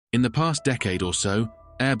In the past decade or so,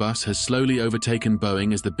 Airbus has slowly overtaken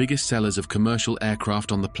Boeing as the biggest sellers of commercial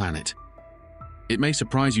aircraft on the planet. It may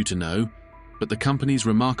surprise you to know, but the company's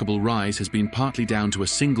remarkable rise has been partly down to a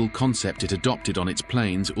single concept it adopted on its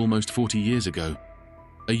planes almost 40 years ago.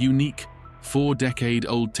 A unique,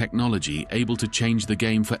 4-decade-old technology able to change the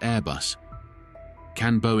game for Airbus.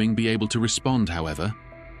 Can Boeing be able to respond, however?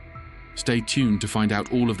 Stay tuned to find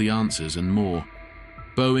out all of the answers and more.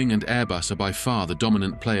 Boeing and Airbus are by far the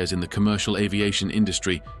dominant players in the commercial aviation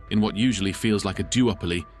industry in what usually feels like a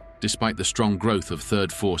duopoly, despite the strong growth of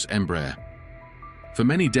third force Embraer. For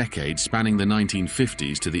many decades spanning the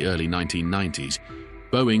 1950s to the early 1990s,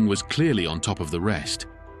 Boeing was clearly on top of the rest.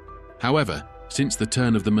 However, since the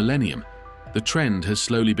turn of the millennium, the trend has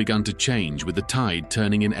slowly begun to change, with the tide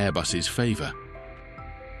turning in Airbus's favor.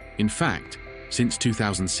 In fact, since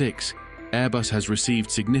 2006, Airbus has received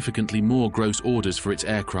significantly more gross orders for its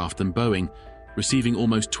aircraft than Boeing, receiving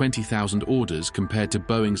almost 20,000 orders compared to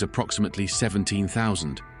Boeing's approximately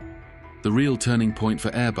 17,000. The real turning point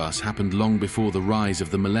for Airbus happened long before the rise of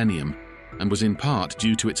the millennium, and was in part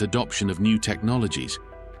due to its adoption of new technologies.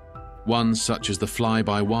 Ones such as the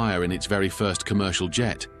fly-by-wire in its very first commercial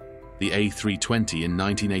jet, the A320 in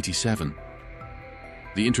 1987.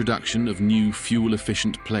 The introduction of new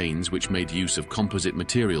fuel-efficient planes which made use of composite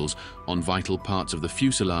materials on vital parts of the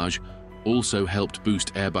fuselage also helped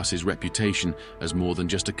boost Airbus's reputation as more than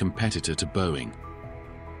just a competitor to Boeing.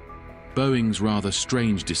 Boeing's rather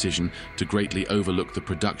strange decision to greatly overlook the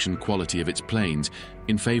production quality of its planes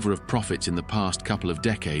in favor of profits in the past couple of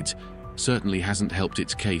decades certainly hasn't helped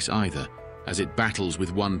its case either, as it battles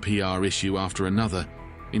with one PR issue after another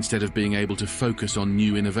instead of being able to focus on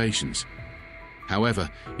new innovations. However,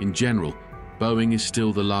 in general, Boeing is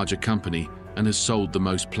still the larger company and has sold the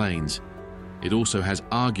most planes. It also has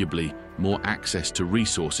arguably more access to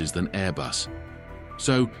resources than Airbus.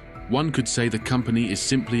 So, one could say the company is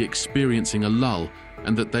simply experiencing a lull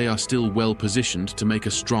and that they are still well positioned to make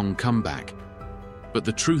a strong comeback. But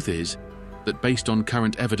the truth is that based on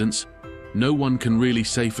current evidence, no one can really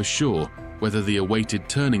say for sure whether the awaited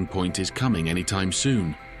turning point is coming anytime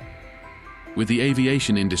soon. With the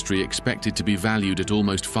aviation industry expected to be valued at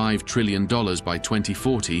almost $5 trillion by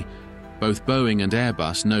 2040, both Boeing and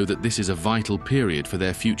Airbus know that this is a vital period for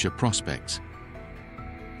their future prospects.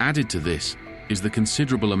 Added to this is the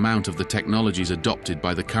considerable amount of the technologies adopted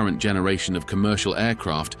by the current generation of commercial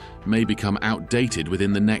aircraft may become outdated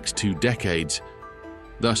within the next 2 decades.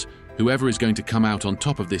 Thus, whoever is going to come out on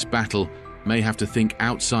top of this battle may have to think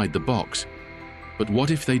outside the box. But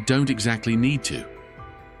what if they don't exactly need to?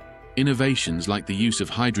 Innovations like the use of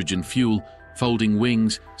hydrogen fuel, folding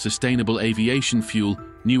wings, sustainable aviation fuel,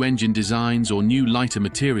 new engine designs, or new lighter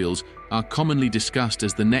materials are commonly discussed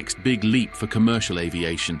as the next big leap for commercial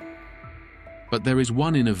aviation. But there is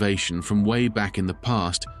one innovation from way back in the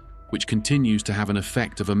past which continues to have an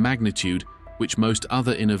effect of a magnitude which most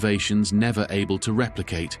other innovations never able to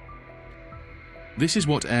replicate. This is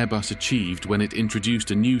what Airbus achieved when it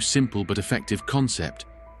introduced a new simple but effective concept,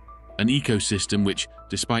 an ecosystem which,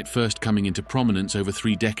 despite first coming into prominence over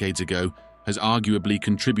 3 decades ago, has arguably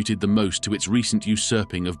contributed the most to its recent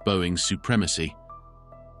usurping of Boeing's supremacy.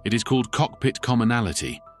 It is called cockpit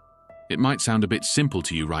commonality. It might sound a bit simple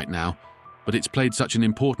to you right now, but it's played such an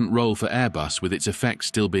important role for Airbus, with its effects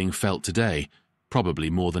still being felt today, probably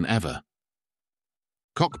more than ever.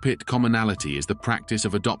 Cockpit commonality is the practice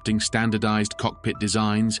of adopting standardized cockpit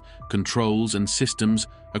designs, controls, and systems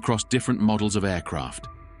across different models of aircraft.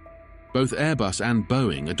 Both Airbus and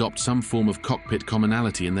Boeing adopt some form of cockpit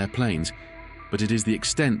commonality in their planes, but it is the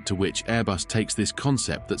extent to which Airbus takes this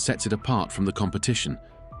concept that sets it apart from the competition.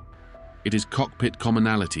 It is cockpit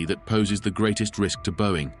commonality that poses the greatest risk to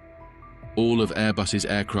Boeing. All of Airbus's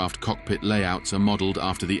aircraft cockpit layouts are modeled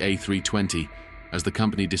after the A320, as the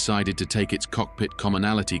company decided to take its cockpit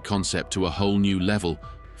commonality concept to a whole new level,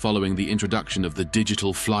 following the introduction of the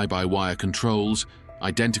digital fly-by-wire controls,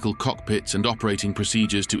 identical cockpits and operating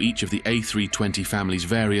procedures to each of the A320 family's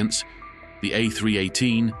variants, the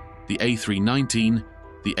A318, the A319,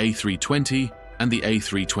 the A320, and the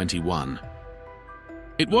A321.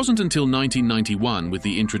 It wasn't until 1991, with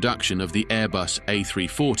the introduction of the Airbus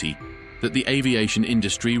A340, that the aviation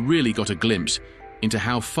industry really got a glimpse into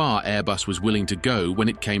how far Airbus was willing to go when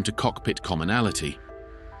it came to cockpit commonality.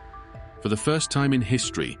 For the first time in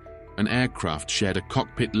history, an aircraft shared a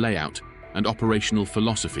cockpit layout and operational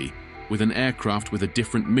philosophy with an aircraft with a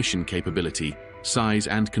different mission capability, size,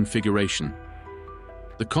 and configuration.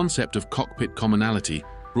 The concept of cockpit commonality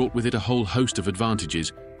brought with it a whole host of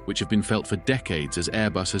advantages which have been felt for decades as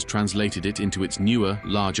Airbus has translated it into its newer,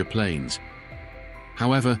 larger planes.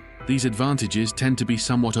 However, These advantages tend to be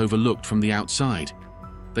somewhat overlooked from the outside.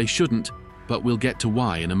 They shouldn't, but we'll get to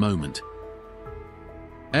why in a moment.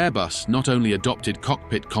 Airbus not only adopted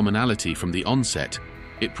cockpit commonality from the onset,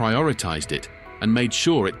 it prioritized it and made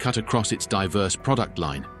sure it cut across its diverse product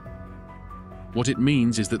line. What it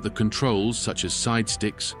means is that the controls such as side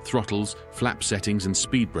sticks, throttles, flap settings and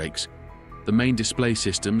speed brakes, the main display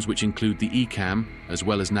systems which include the ECAM as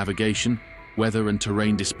well as navigation, weather and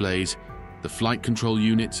terrain displays, the flight control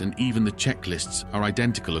units and even the checklists are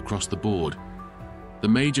identical across the board. The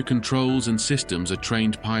major controls and systems a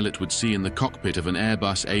trained pilot would see in the cockpit of an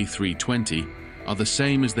Airbus A320 are the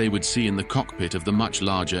same as they would see in the cockpit of the much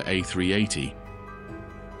larger A380.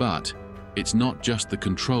 But it's not just the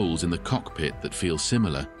controls in the cockpit that feel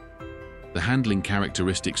similar. The handling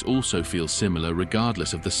characteristics also feel similar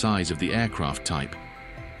regardless of the size of the aircraft type.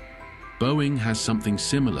 Boeing has something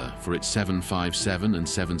similar for its 757 and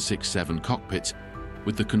 767 cockpits,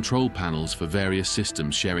 with the control panels for various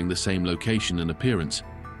systems sharing the same location and appearance.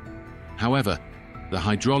 However, the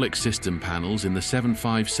hydraulic system panels in the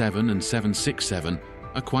 757 and 767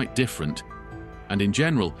 are quite different, and in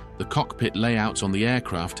general, the cockpit layouts on the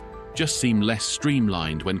aircraft just seem less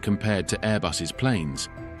streamlined when compared to Airbus's planes.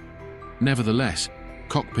 Nevertheless,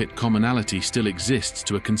 cockpit commonality still exists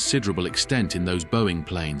to a considerable extent in those Boeing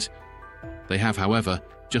planes. They have, however,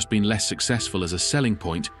 just been less successful as a selling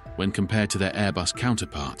point when compared to their Airbus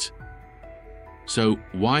counterparts. So,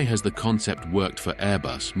 why has the concept worked for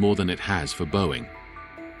Airbus more than it has for Boeing?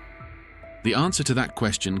 The answer to that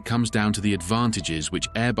question comes down to the advantages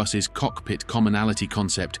which Airbus's cockpit commonality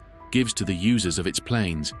concept gives to the users of its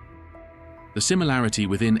planes. The similarity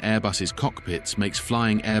within Airbus's cockpits makes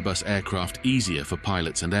flying Airbus aircraft easier for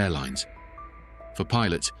pilots and airlines. For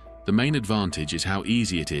pilots, the main advantage is how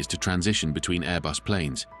easy it is to transition between Airbus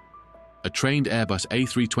planes. A trained Airbus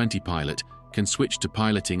A320 pilot can switch to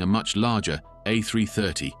piloting a much larger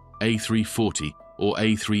A330, A340 or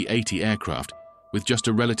A380 aircraft with just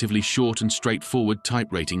a relatively short and straightforward type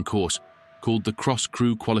rating course called the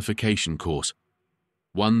Cross-Crew Qualification Course,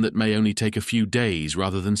 one that may only take a few days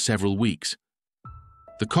rather than several weeks.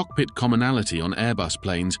 The cockpit commonality on Airbus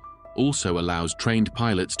planes also allows trained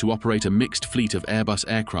pilots to operate a mixed fleet of Airbus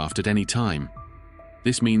aircraft at any time.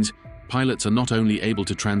 This means pilots are not only able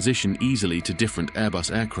to transition easily to different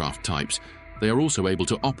Airbus aircraft types, they are also able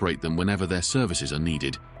to operate them whenever their services are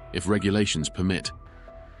needed, if regulations permit.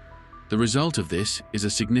 The result of this is a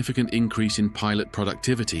significant increase in pilot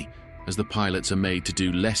productivity, as the pilots are made to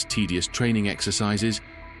do less tedious training exercises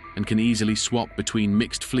and can easily swap between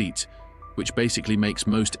mixed fleets, which basically makes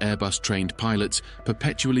most Airbus-trained pilots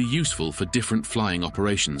perpetually useful for different flying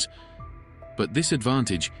operations. But this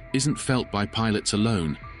advantage isn't felt by pilots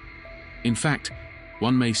alone. In fact,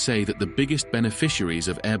 one may say that the biggest beneficiaries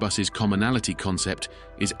of Airbus's commonality concept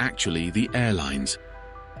is actually the airlines.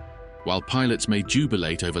 While pilots may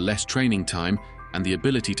jubilate over less training time and the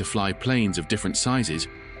ability to fly planes of different sizes,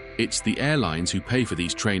 it's the airlines who pay for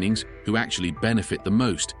these trainings who actually benefit the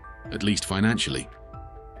most, at least financially.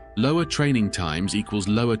 Lower training times equals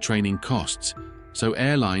lower training costs, so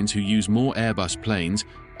airlines who use more Airbus planes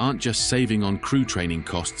aren't just saving on crew training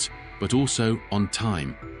costs, but also on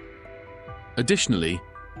time. Additionally,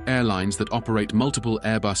 airlines that operate multiple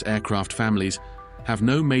Airbus aircraft families have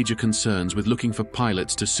no major concerns with looking for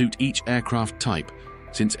pilots to suit each aircraft type,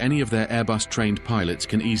 since any of their Airbus-trained pilots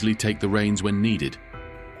can easily take the reins when needed.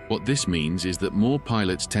 What this means is that more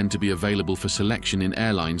pilots tend to be available for selection in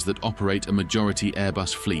airlines that operate a majority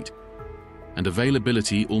Airbus fleet, and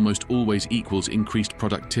availability almost always equals increased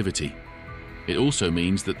productivity. It also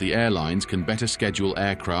means that the airlines can better schedule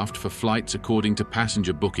aircraft for flights according to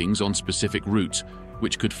passenger bookings on specific routes,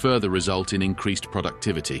 which could further result in increased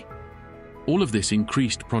productivity. All of this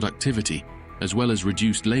increased productivity, as well as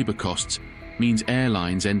reduced labor costs, means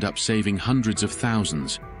airlines end up saving hundreds of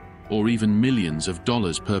thousands, or even millions of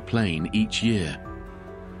dollars per plane each year.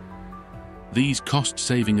 These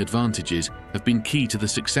cost-saving advantages have been key to the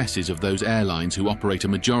successes of those airlines who operate a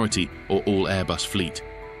majority or all Airbus fleet.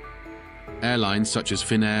 Airlines such as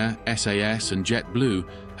Finnair, SAS and JetBlue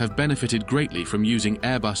have benefited greatly from using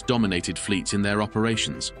Airbus-dominated fleets in their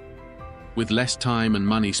operations. With less time and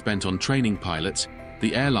money spent on training pilots,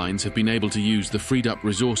 the airlines have been able to use the freed-up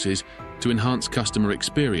resources to enhance customer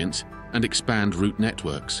experience and expand route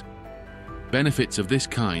networks. Benefits of this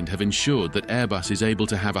kind have ensured that Airbus is able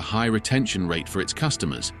to have a high retention rate for its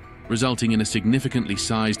customers, resulting in a significantly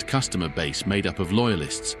sized customer base made up of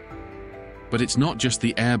loyalists. But it's not just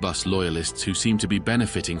the Airbus loyalists who seem to be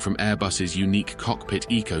benefiting from Airbus's unique cockpit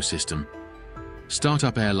ecosystem.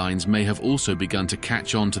 Startup airlines may have also begun to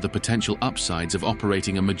catch on to the potential upsides of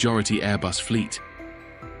operating a majority Airbus fleet.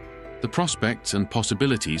 The prospects and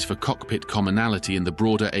possibilities for cockpit commonality in the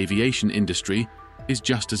broader aviation industry is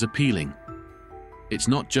just as appealing. It's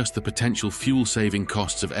not just the potential fuel-saving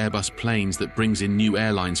costs of Airbus planes that brings in new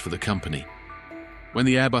airlines for the company. When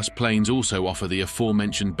the Airbus planes also offer the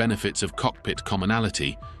aforementioned benefits of cockpit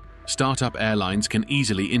commonality, startup airlines can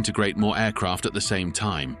easily integrate more aircraft at the same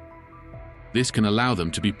time. This can allow them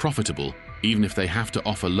to be profitable, even if they have to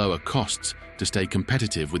offer lower costs to stay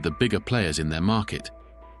competitive with the bigger players in their market.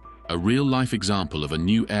 A real-life example of a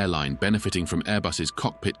new airline benefiting from Airbus's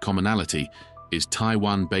cockpit commonality is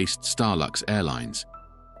Taiwan-based Starlux Airlines.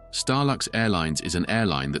 Starlux Airlines is an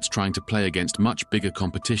airline that's trying to play against much bigger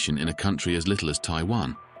competition in a country as little as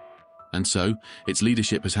Taiwan. And so, its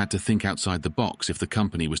leadership has had to think outside the box if the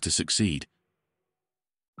company was to succeed.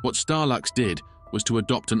 What Starlux did was to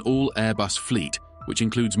adopt an all-Airbus fleet, which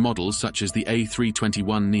includes models such as the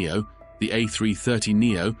A321neo, the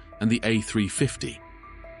A330neo, and the A350.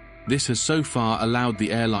 This has so far allowed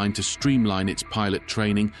the airline to streamline its pilot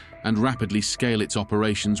training and rapidly scale its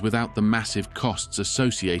operations without the massive costs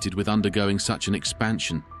associated with undergoing such an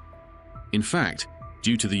expansion. In fact,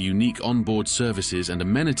 due to the unique onboard services and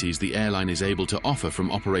amenities the airline is able to offer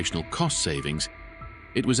from operational cost savings,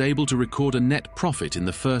 it was able to record a net profit in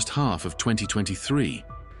the first half of 2023.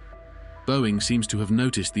 Boeing seems to have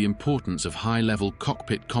noticed the importance of high-level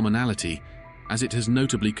cockpit commonality, as it has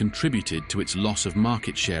notably contributed to its loss of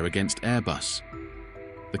market share against Airbus.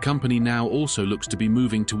 The company now also looks to be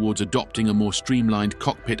moving towards adopting a more streamlined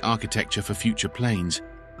cockpit architecture for future planes.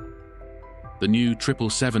 The new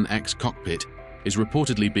 777X cockpit is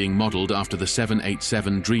reportedly being modeled after the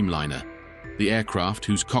 787 Dreamliner, the aircraft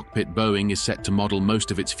whose cockpit Boeing is set to model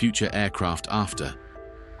most of its future aircraft after.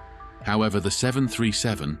 However, the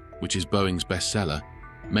 737, which is Boeing's bestseller,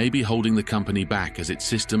 may be holding the company back as its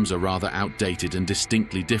systems are rather outdated and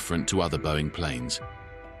distinctly different to other Boeing planes.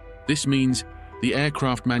 This means the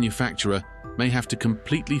aircraft manufacturer may have to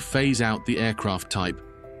completely phase out the aircraft type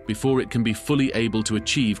before it can be fully able to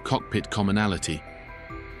achieve cockpit commonality.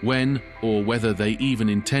 When or whether they even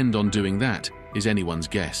intend on doing that is anyone's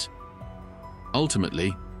guess.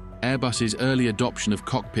 Ultimately, Airbus's early adoption of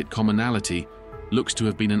cockpit commonality looks to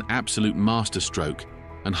have been an absolute masterstroke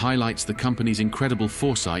and highlights the company's incredible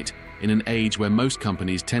foresight in an age where most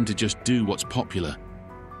companies tend to just do what's popular.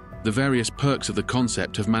 The various perks of the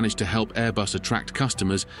concept have managed to help Airbus attract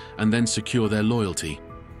customers and then secure their loyalty.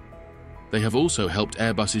 They have also helped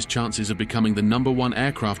Airbus's chances of becoming the #1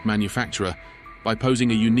 aircraft manufacturer by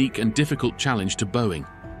posing a unique and difficult challenge to Boeing.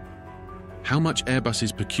 How much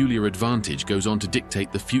Airbus's peculiar advantage goes on to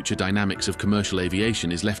dictate the future dynamics of commercial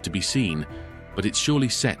aviation is left to be seen, but it's surely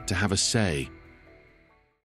set to have a say.